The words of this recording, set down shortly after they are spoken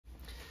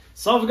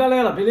Salve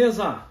galera,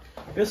 beleza?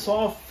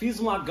 Pessoal, fiz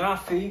uma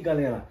gafe aí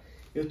galera.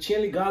 Eu tinha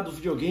ligado o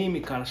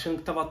videogame, cara, achando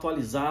que tava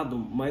atualizado,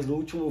 mas no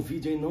último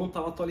vídeo aí não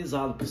tava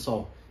atualizado,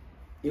 pessoal.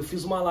 Eu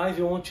fiz uma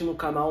live ontem no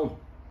canal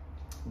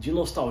de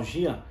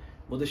nostalgia,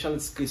 vou deixar na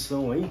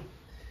descrição aí,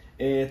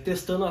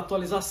 testando a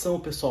atualização,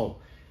 pessoal.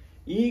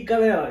 E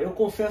galera, eu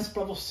confesso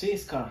pra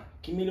vocês, cara,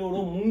 que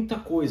melhorou muita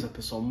coisa,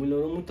 pessoal,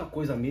 melhorou muita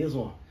coisa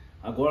mesmo, ó.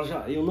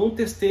 Agora eu não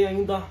testei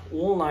ainda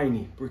o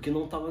online, porque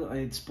não estava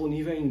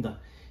disponível ainda.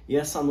 E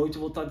essa noite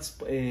eu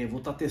vou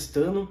estar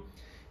testando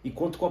e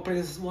conto com a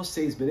presença de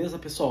vocês, beleza,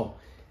 pessoal?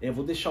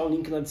 Vou deixar o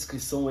link na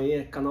descrição aí,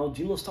 é canal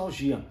de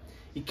nostalgia.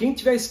 E quem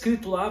tiver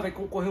inscrito lá vai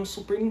concorrer um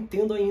Super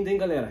Nintendo ainda, hein,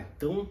 galera?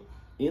 Então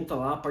entra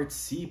lá,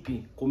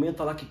 participe,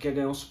 comenta lá que quer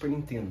ganhar um Super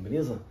Nintendo,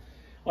 beleza?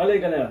 Olha aí,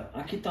 galera,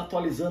 aqui tá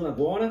atualizando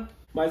agora,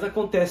 mas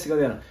acontece,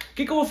 galera. O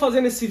que eu vou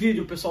fazer nesse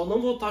vídeo, pessoal?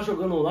 Não vou estar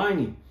jogando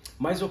online,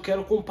 mas eu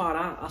quero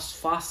comparar as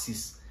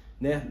faces,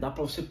 né? Dá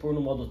pra você pôr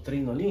no modo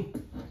treino ali.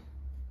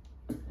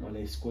 Olha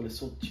aí, escolha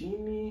seu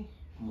time.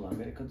 Vamos lá,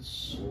 América do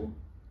Sul.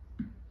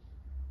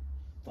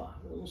 Tá,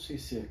 eu não sei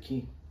se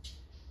aqui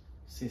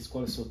você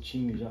escolhe seu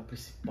time já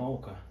principal,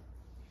 cara.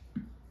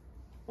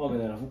 Ó,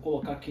 galera, vou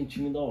colocar aqui em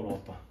time da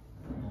Europa.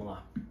 Vamos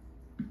lá.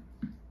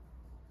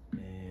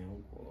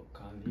 Vou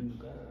colocar ali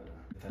lugar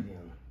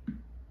italiano.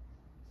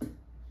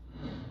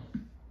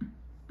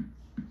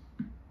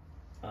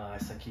 Ah,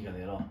 essa aqui,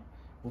 galera, ó.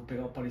 Vou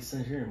pegar o Paris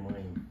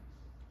Saint-Germain.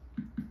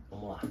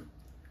 Vamos lá.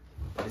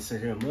 Paris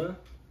Saint-Germain.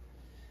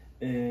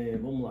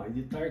 Vamos lá.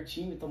 Editar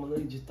time. Tá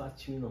mandando editar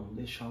time não.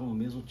 Deixar o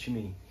mesmo time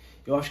aí.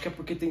 Eu acho que é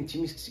porque tem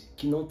times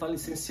que não tá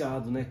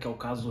licenciado, né? Que é o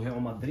caso do Real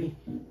Madrid.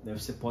 Daí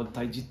você pode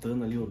estar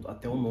editando ali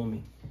até o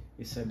nome.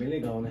 Isso é bem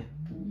legal, né?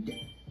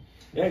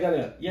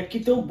 Galera. E aqui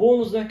tem o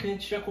bônus, né? Que a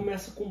gente já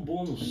começa com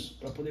bônus.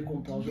 Pra poder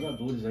comprar os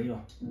jogadores aí, ó.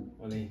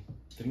 Olha aí.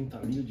 30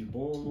 mil de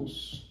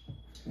bônus.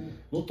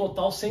 No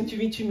total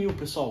 120 mil,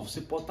 pessoal.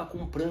 Você pode estar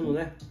comprando,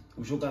 né,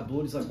 os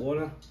jogadores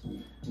agora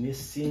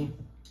nesse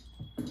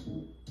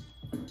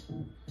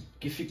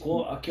que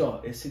ficou aqui, ó,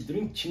 esse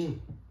Dream Team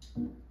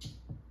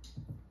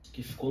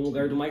que ficou no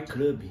lugar do My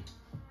Club.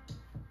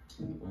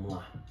 Vamos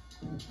lá.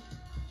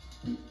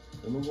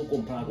 Eu não vou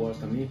comprar agora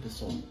também,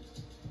 pessoal.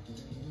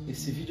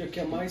 Esse vídeo aqui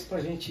é mais pra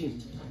gente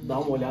dar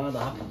uma olhada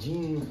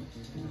rapidinho.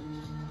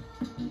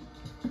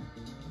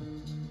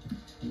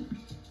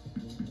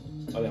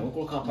 Olha, vamos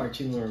colocar uma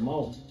partida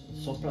normal,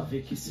 só pra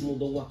ver que se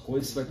mudou alguma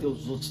coisa, se vai ter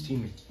os outros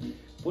times.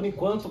 Por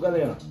enquanto,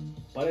 galera,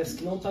 parece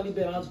que não tá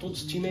liberado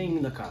todos os times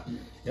ainda, cara.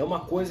 É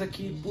uma coisa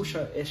que,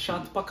 puxa, é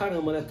chato pra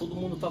caramba, né? Todo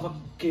mundo tava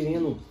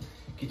querendo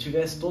que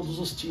tivesse todos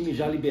os times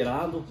já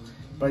liberados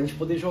pra gente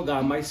poder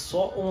jogar, mas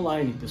só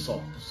online,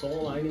 pessoal. Só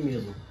online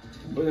mesmo.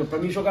 Por exemplo, pra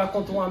mim jogar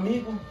contra um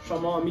amigo,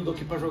 chamar um amigo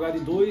aqui pra jogar de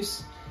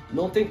dois,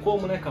 não tem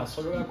como, né, cara?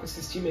 Só jogar com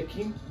esses times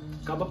aqui,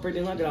 acaba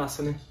perdendo a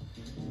graça, né?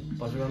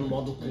 Pra jogar no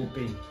modo cup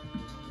aí.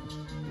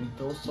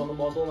 Então só no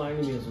modo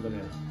online mesmo,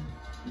 galera.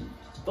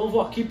 Então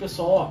vou aqui,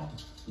 pessoal, ó.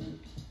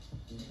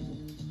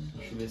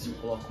 Deixa eu ver se eu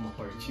coloco uma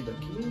partida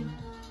aqui.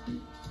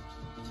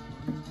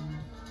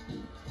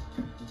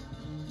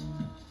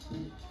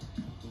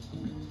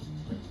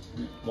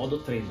 Modo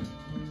treino.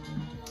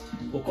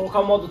 Vou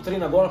colocar o modo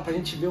treino agora pra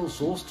gente ver os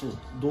rostos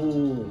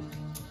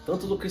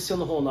tanto do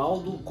Cristiano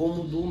Ronaldo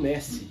como do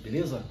Messi,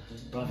 beleza?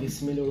 Pra ver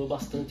se melhorou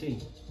bastante aí.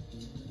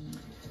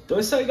 Então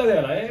é isso aí,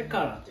 galera.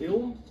 Cara,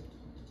 eu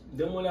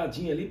dei uma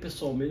olhadinha ali,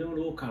 pessoal,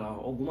 melhorou, cara.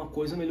 Alguma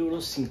coisa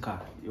melhorou sim,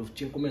 cara. Eu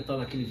tinha comentado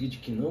naquele vídeo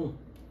que não.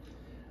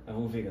 Aí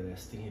vamos ver, galera,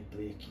 se tem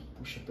replay aqui.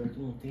 Puxa, pior que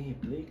não tem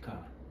replay,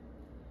 cara.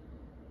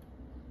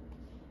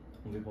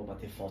 Vamos ver pra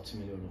bater foto se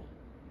melhorou.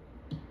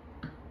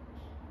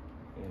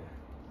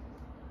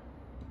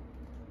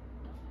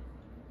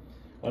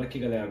 Olha aqui,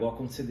 galera, agora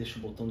quando você deixa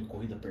o botão de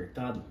corrida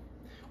apertado.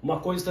 Uma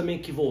coisa também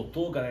que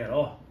voltou, galera,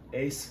 ó,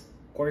 é esse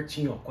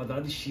cortinho, ó,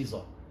 quadrado de X,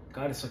 ó.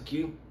 Cara, isso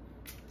aqui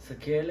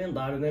é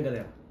lendário, né,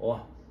 galera?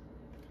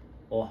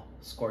 Ó,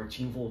 esse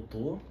cortinho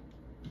voltou.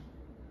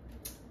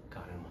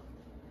 Caramba.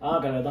 Ah,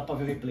 galera, dá pra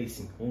ver o replay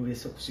sim. Vamos ver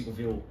se eu consigo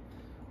ver o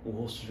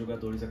rosto dos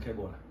jogadores aqui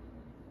agora.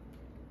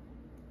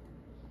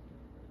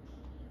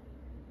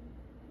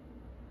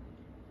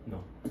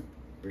 Não,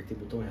 apertei o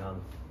botão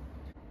errado.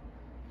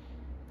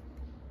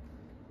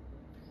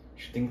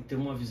 Acho que tem que ter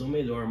uma visão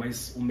melhor,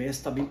 mas o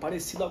Messi tá bem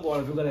parecido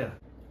agora, viu, galera?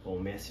 Ó, o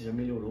Messi já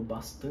melhorou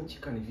bastante,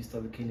 cara, em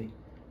vista daquele...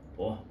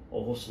 Ó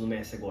o rosto do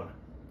Messi agora.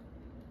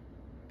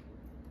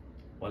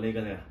 Olha aí,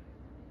 galera.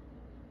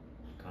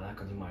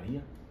 Caraca, de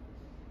Maria.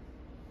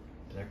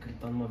 Apesar que ele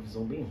tá numa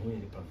visão bem ruim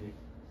ali pra ver.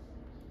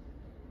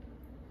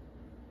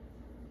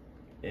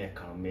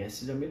 Cara, o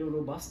Messi já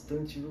melhorou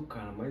bastante, viu,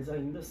 cara? Mas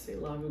ainda, sei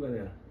lá, viu,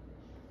 galera?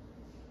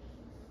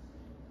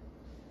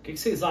 O que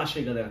vocês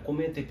acham aí, galera?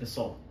 Comenta aí,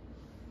 pessoal.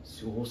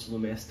 Se o rosto do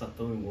Messi tá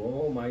tão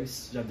igual,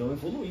 mas já deu uma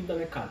evoluída,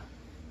 né, cara?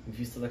 Em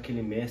vista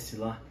daquele Messi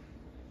lá,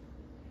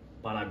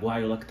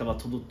 paraguaio lá, que tava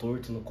todo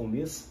torto no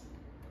começo.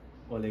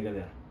 Olha aí,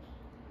 galera.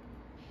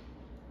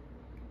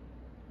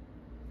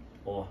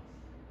 Ó.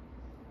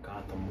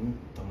 Cara, tá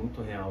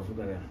muito real, viu,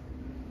 galera?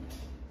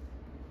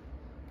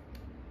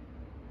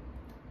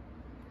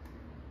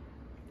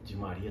 de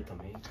Maria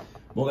também.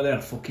 Bom,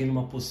 galera, foquei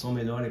numa posição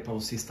melhor aí pra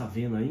você estar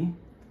vendo aí.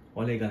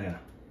 Olha aí,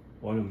 galera.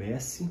 Olha o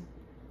Messi.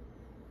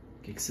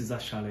 O que vocês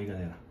acharam aí,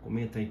 galera?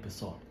 Comenta aí,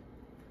 pessoal.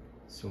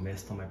 Se o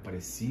Messi tá mais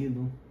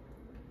parecido.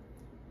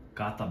 O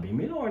cara tá bem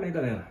melhor, né,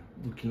 galera?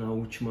 Do que na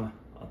última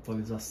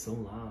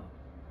atualização lá.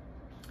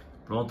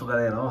 Pronto,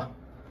 galera, ó.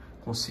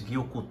 Consegui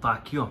ocultar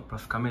aqui, ó, pra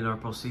ficar melhor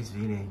pra vocês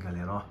verem aí,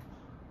 galera, ó.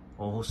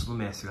 Ó o rosto do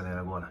Messi,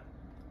 galera, agora.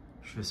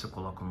 Deixa eu ver se eu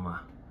coloco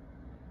numa...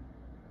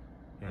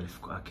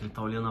 aqui ele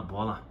tá olhando a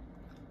bola.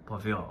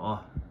 Pode ver,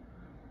 ó.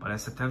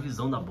 Parece até a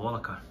visão da bola,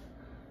 cara.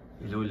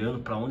 Ele olhando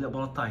pra onde a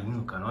bola tá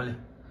indo, cara, olha.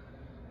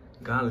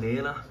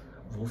 Galera,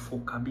 vou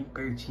focar bem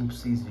pertinho pra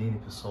vocês verem,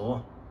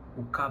 pessoal,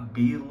 ó. O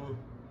cabelo...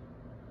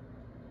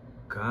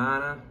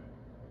 Cara...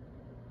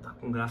 Tá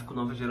com gráfico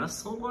nova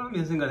geração agora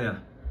mesmo, hein,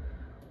 galera.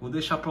 Vou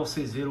deixar pra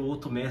vocês verem o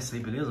outro Messi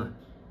aí, beleza?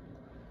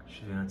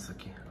 Deixa eu ver antes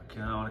aqui. Aqui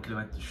é a hora que ele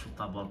vai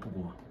chutar a bola pro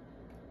gol.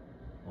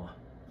 Ó.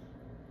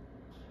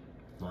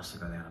 Nossa,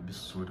 galera,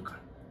 absurdo, cara.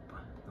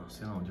 Não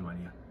sei não, de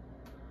Maria.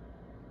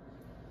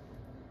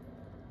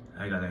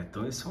 Aí, galera,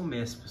 então esse é o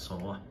Messi, pessoal,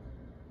 ó.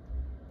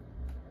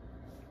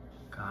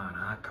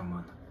 Caraca,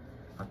 mano.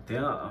 Até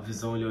a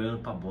visão ele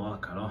olhando pra bola,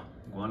 cara, ó.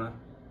 Agora...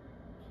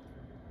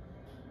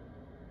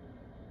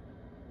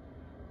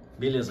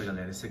 Beleza,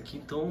 galera, esse aqui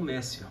então é o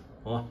Messi,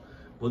 ó.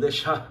 Vou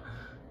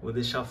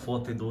deixar a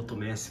foto aí do outro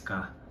Messi,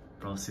 cara,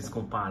 pra vocês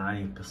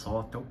compararem,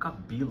 pessoal. Até o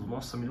cabelo,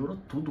 nossa, melhorou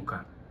tudo,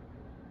 cara.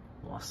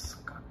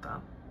 Nossa, cara,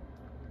 tá...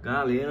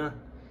 Galera,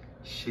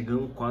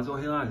 chegando quase ao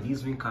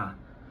realismo, hein, cara.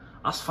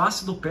 As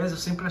faces do PES eu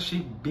sempre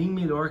achei bem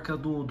melhor que a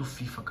do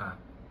FIFA, cara.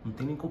 Não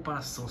tem nem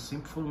comparação,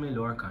 sempre foram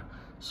melhor, cara.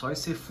 Só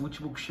esse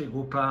Efootball que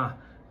chegou pra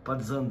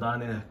desandar,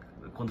 né,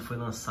 quando foi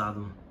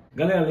lançado.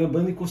 Galera,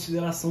 lembrando em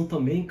consideração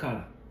também,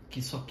 cara, que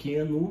isso aqui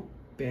é no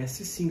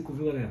PS5,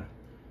 viu, galera?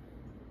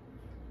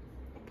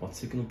 Pode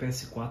ser que no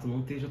PS4 não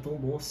esteja tão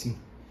bom assim.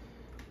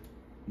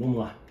 Vamos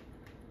lá.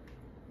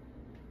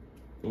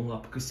 Vamos lá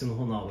pro Cristiano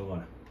Ronaldo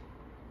agora.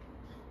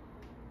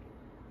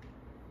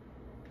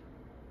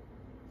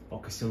 Ó o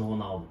Cristiano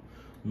Ronaldo.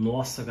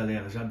 Nossa,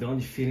 galera, já deu uma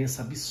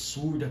diferença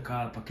absurda,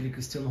 cara, para aquele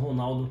Cristiano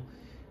Ronaldo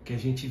que a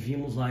gente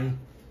vimos lá, hein?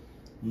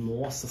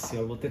 Nossa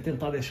senhora, vou até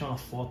tentar deixar uma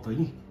foto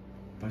aí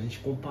pra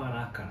gente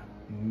comparar, cara.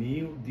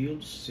 Meu Deus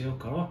do céu,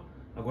 cara, ó.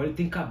 Agora ele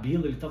tem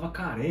cabelo, ele tava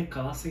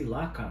careca lá, sei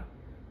lá, cara.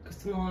 O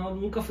Cristiano Ronaldo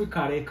nunca foi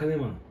careca, né,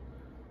 mano?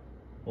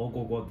 Ó o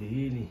gogó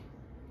dele.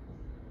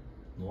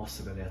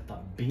 Nossa, galera, tá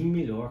bem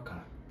melhor,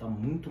 cara. Tá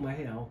muito mais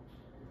real.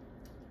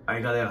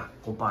 Aí, galera,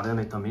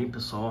 comparando aí também,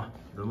 pessoal,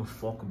 ó, dando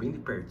foco bem de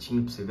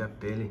pertinho pra você ver a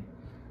pele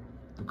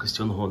do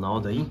Cristiano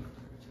Ronaldo aí.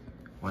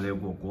 Olha aí o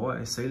gogó.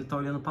 Esse aí ele tá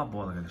olhando pra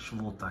bola, galera. Deixa eu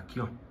voltar aqui,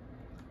 ó.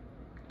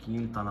 Aqui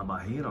ele tá na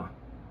barreira, ó.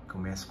 Que o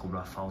Messi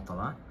cobrou a falta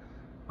lá.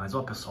 Mas,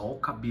 ó, pessoal, ó o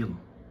cabelo.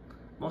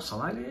 Nossa,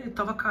 lá ele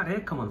tava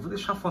careca, mano. Vou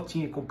deixar a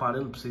fotinha aí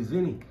comparando pra vocês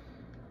verem.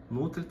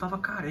 No outro ele tava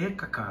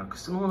careca, cara. O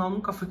Cristiano Ronaldo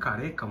nunca foi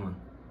careca, mano.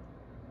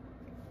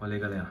 Olha aí,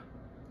 galera.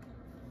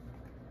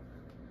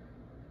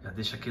 Já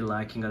deixa aquele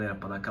like, hein, galera,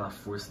 pra dar aquela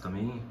força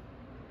também.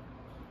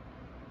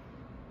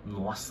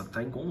 Nossa,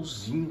 tá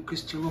igualzinho o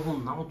Cristiano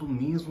Ronaldo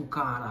mesmo,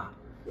 cara.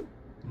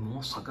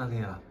 Nossa,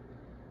 galera.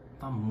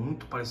 Tá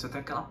muito parecido. Até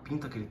aquela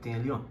pinta que ele tem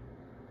ali, ó.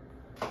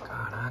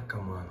 Caraca,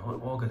 mano.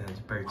 Ó, galera,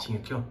 de pertinho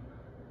aqui, ó.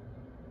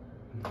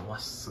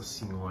 Nossa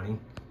senhora, hein.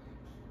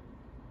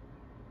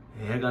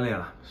 É,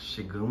 galera.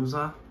 Chegamos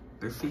à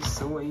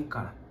perfeição aí,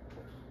 cara.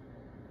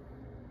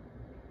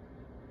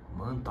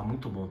 Mano, tá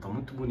muito bom, tá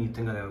muito bonito,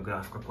 hein, galera, o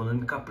gráfico. A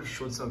Konami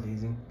caprichou dessa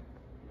vez, hein.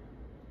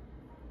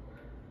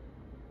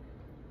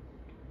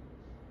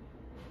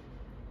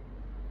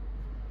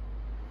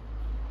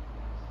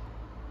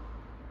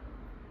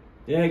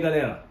 E aí,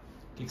 galera,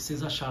 o que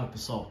vocês acharam,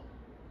 pessoal?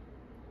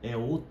 É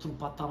outro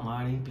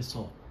patamar, hein,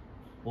 pessoal.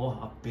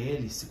 Ó, a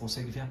pele, você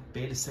consegue ver a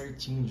pele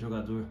certinho do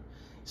jogador.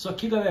 Isso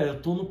aqui, galera,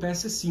 eu tô no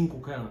PS5,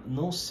 cara.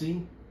 Não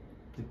sei,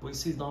 depois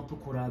vocês dão uma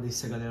procurada aí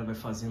se a galera vai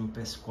fazer no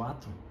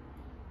PS4.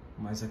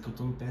 Mas aqui eu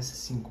tô no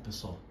PS5,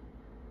 pessoal.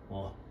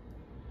 Ó.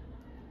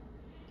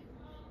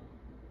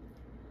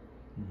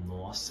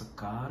 Nossa,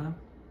 cara.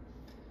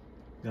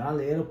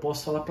 Galera, eu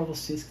posso falar pra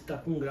vocês que tá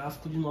com um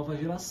gráfico de nova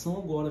geração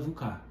agora, viu,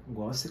 cara?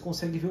 Agora você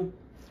consegue ver o...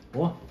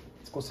 Ó,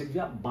 você consegue ver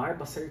a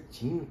barba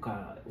certinho,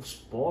 cara. Os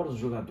poros do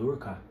jogador,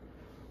 cara.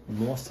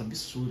 Nossa,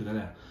 absurdo,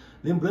 galera.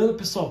 Lembrando,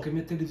 pessoal, que a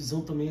minha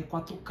televisão também é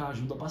 4K.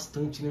 Ajuda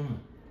bastante, né, mano?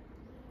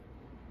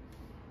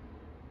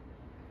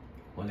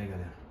 Olha aí,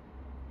 galera.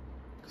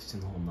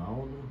 Cristiano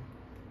Ronaldo.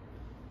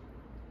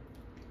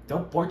 Até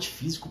o porte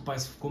físico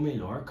parece que ficou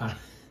melhor, cara.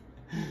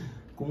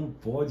 Como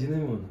pode, né,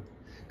 mano?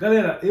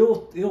 Galera,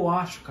 eu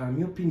acho, cara,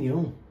 minha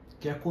opinião,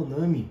 que a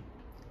Konami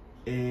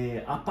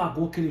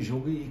apagou aquele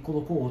jogo e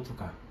colocou outro,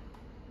 cara.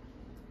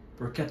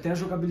 Porque até a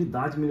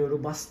jogabilidade melhorou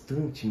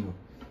bastante, meu.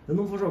 Eu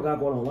não vou jogar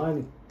agora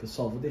online,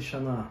 pessoal. Vou deixar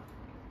na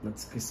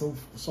descrição,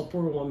 só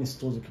pôr um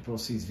amistoso aqui pra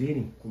vocês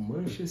verem. Com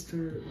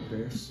Manchester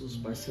versus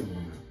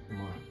Barcelona.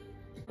 Vamos lá.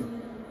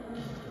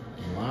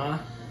 Vamos lá.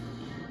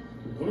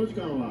 この時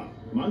間は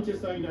マンチェ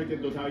スターユナイテ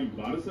ッド対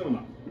バルセロ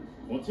ナ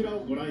こちら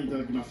をご覧いた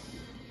だきます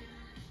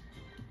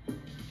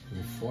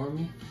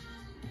uniforme.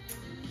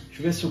 Deixa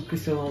eu ver se o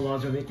Cristiano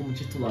Ronaldo já vem como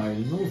titular.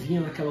 Ele não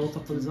vinha naquela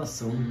outra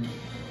atualização.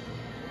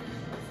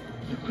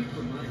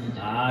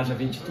 Ah, já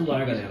vem titular,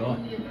 galera, ó.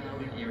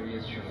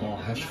 Ó,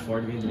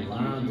 Rashford vem do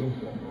lado.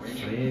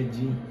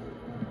 Fred.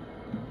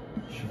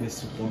 Deixa eu ver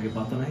se o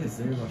Pogba tá na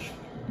reserva, acho.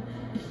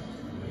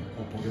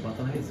 O Pogba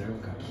tá na reserva,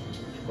 cara.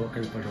 Deixa eu colocar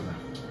ele pra jogar.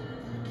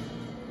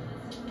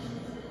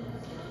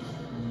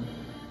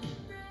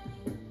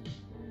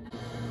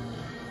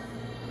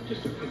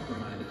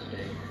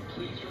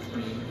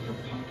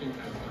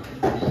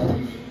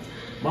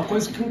 Uma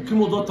coisa que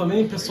mudou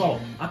também, pessoal,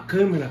 a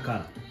câmera,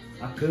 cara.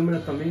 A câmera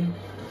também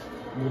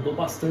mudou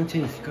bastante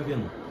aí, fica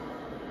vendo.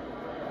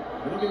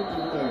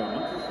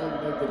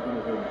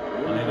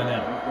 Olha aí,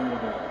 galera.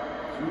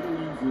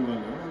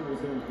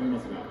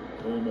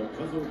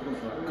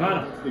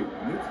 Cara,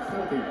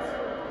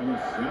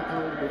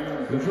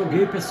 eu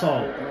joguei,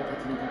 pessoal,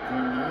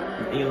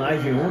 em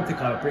live ontem,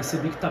 cara,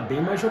 percebi que tá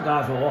bem mais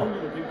jogável, ó.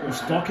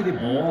 Os toques de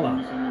bola.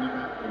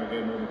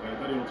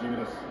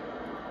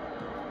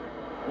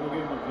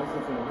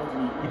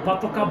 E pra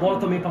tocar a bola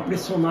também, pra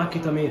pressionar aqui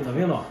também, tá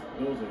vendo, ó?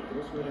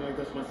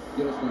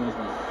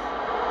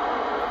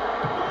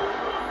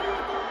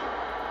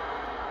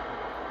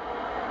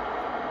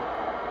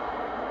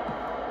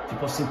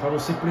 Tipo assim, pra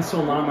você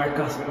pressionar a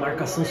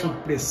marcação sob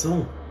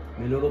pressão,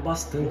 melhorou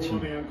bastante.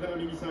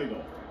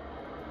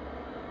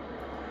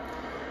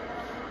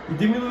 E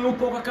diminuiu um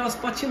pouco aquelas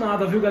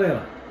patinadas, viu,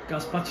 galera?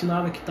 Aquelas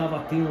patinadas que tava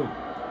tendo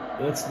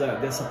antes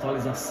dessa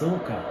atualização,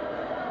 cara.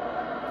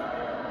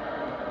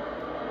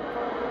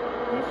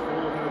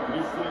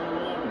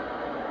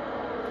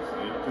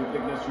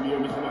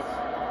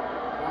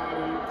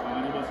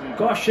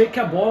 Eu achei que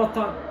a bola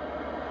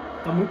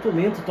tá muito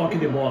lento o toque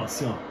de bola,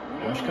 assim, ó.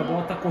 Eu acho que a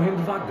bola tá correndo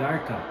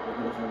devagar, cara.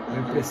 É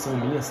uma impressão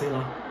minha, sei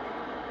lá.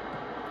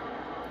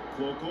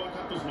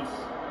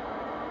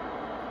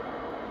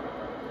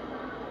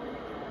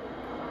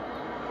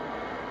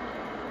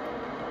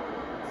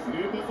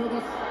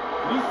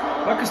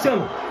 Vai,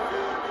 Cristiano!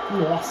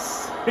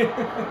 Nossa!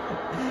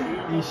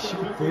 Enchi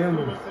o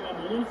pênalti.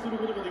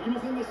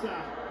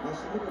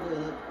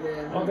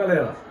 Ó,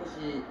 galera,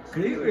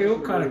 creio eu,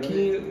 cara,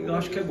 que eu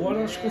acho que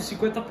agora acho que uns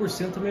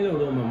 50%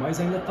 melhorou, meu, mas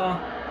ainda tá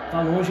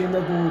longe ainda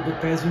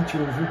do PES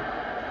 21, viu?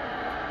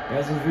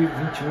 PES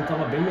 21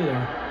 tava bem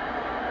melhor.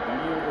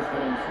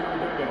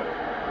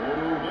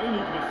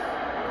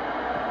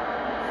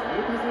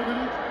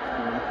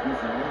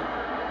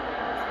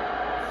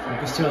 Ó,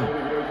 Cristiano.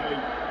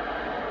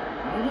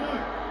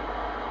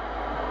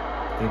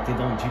 Tentei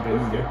dar um diga aí,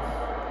 não deu.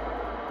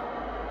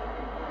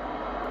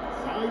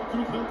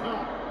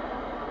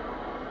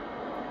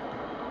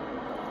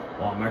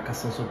 Ó, a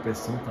marcação sob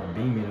pressão tá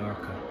bem melhor,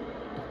 cara.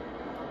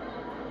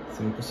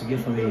 Você não conseguia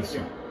fazer isso,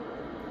 ó.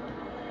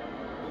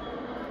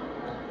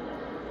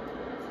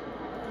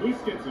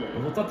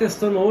 Eu vou estar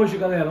testando hoje,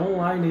 galera,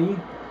 online aí.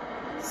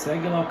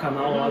 Segue lá o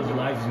canal lá de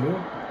lives meu.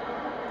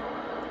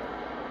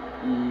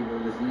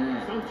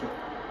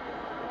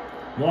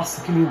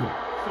 Nossa, que lindo.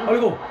 Olha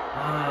o gol.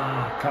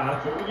 Ah, cara,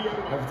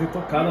 deve ter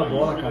tocado a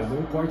bola, cara. Deu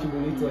um corte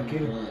bonito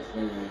daquele.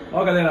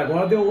 Ó, galera,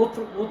 agora deu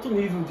outro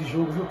nível de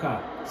jogo, viu,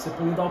 cara? Você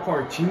poder dar um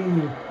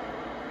cortinho.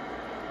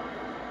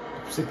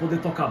 Você poder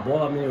tocar a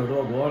bola,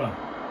 melhorou agora.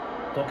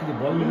 Toque de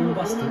bola melhorou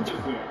bastante,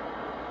 cara.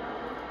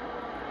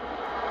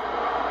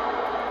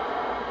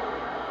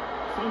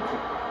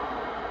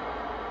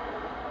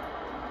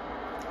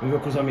 Vamos ver o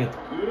cruzamento.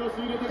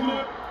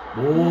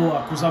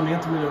 Boa,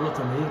 cruzamento melhorou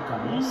também,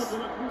 cara. Nossa.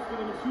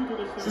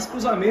 Esses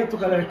cruzamentos,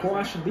 galera, que eu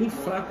acho bem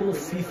fraco no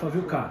FIFA,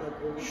 viu, cara?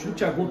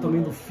 Chute a gol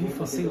também do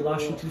FIFA, sei lá,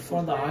 chute de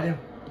fora da área.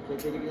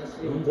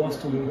 Eu não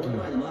gosto muito,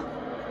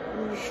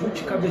 não.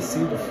 Chute e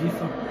cabeceio do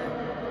FIFA,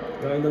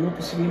 eu ainda não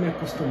consegui me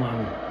acostumar,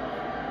 né?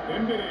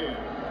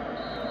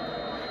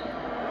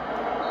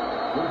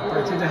 A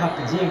partida é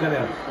rapidinha,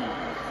 galera.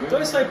 Então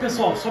é isso aí,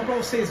 pessoal, só pra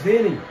vocês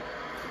verem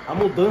a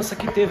mudança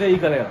que teve aí,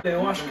 galera.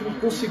 Eu acho que não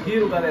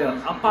conseguiram, galera,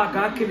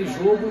 apagar aquele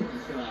jogo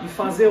e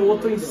fazer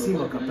outro em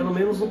cima, cara. Pelo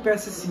menos no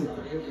PS5.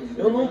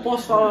 Eu não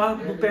posso falar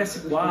do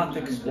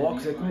PS4,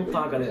 Xbox, é como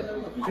tá, galera.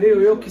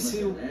 Creio eu que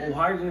se o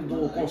hardware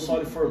do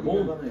console for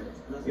bom,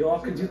 eu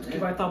acredito que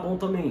vai estar bom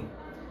também.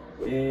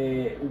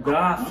 O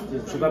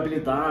gráfico,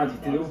 jogabilidade,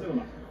 entendeu?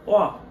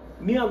 Ó,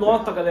 minha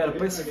nota, galera,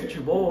 para esse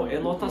futebol é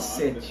nota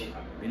 7,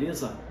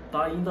 beleza?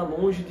 Tá ainda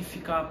longe de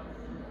ficar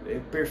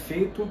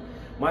perfeito,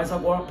 mas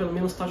agora pelo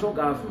menos está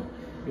jogável.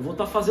 Eu vou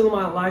estar fazendo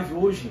uma live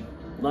hoje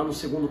lá no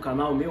segundo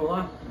canal meu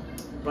lá,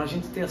 pra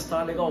gente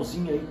testar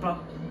legalzinho aí, pra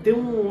ter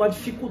uma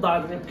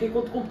dificuldade, né? Porque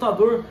enquanto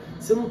computador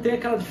você não tem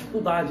aquela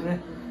dificuldade, né?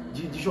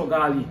 De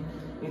jogar ali.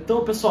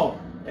 Então, pessoal,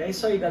 é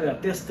isso aí, galera.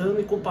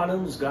 Testando e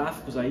comparando os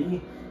gráficos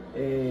aí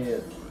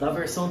da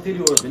versão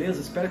anterior,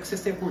 beleza? Espero que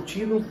vocês tenham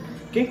curtido.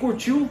 Quem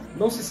curtiu,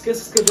 não se esqueça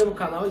de se inscrever no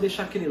canal e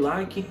deixar aquele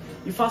like.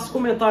 E faça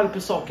comentário,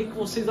 pessoal, o que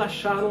vocês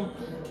acharam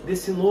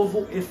desse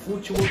novo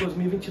Efootball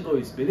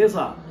 2022,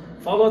 beleza?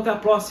 Falou, até a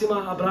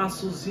próxima,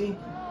 abraços e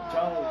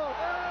tchau!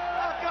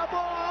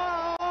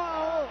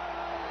 Acabou!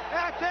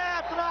 É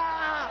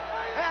tetra!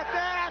 É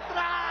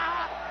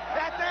tetra!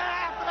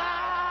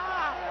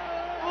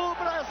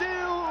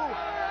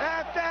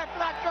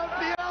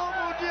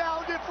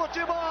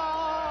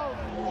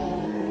 Futebol!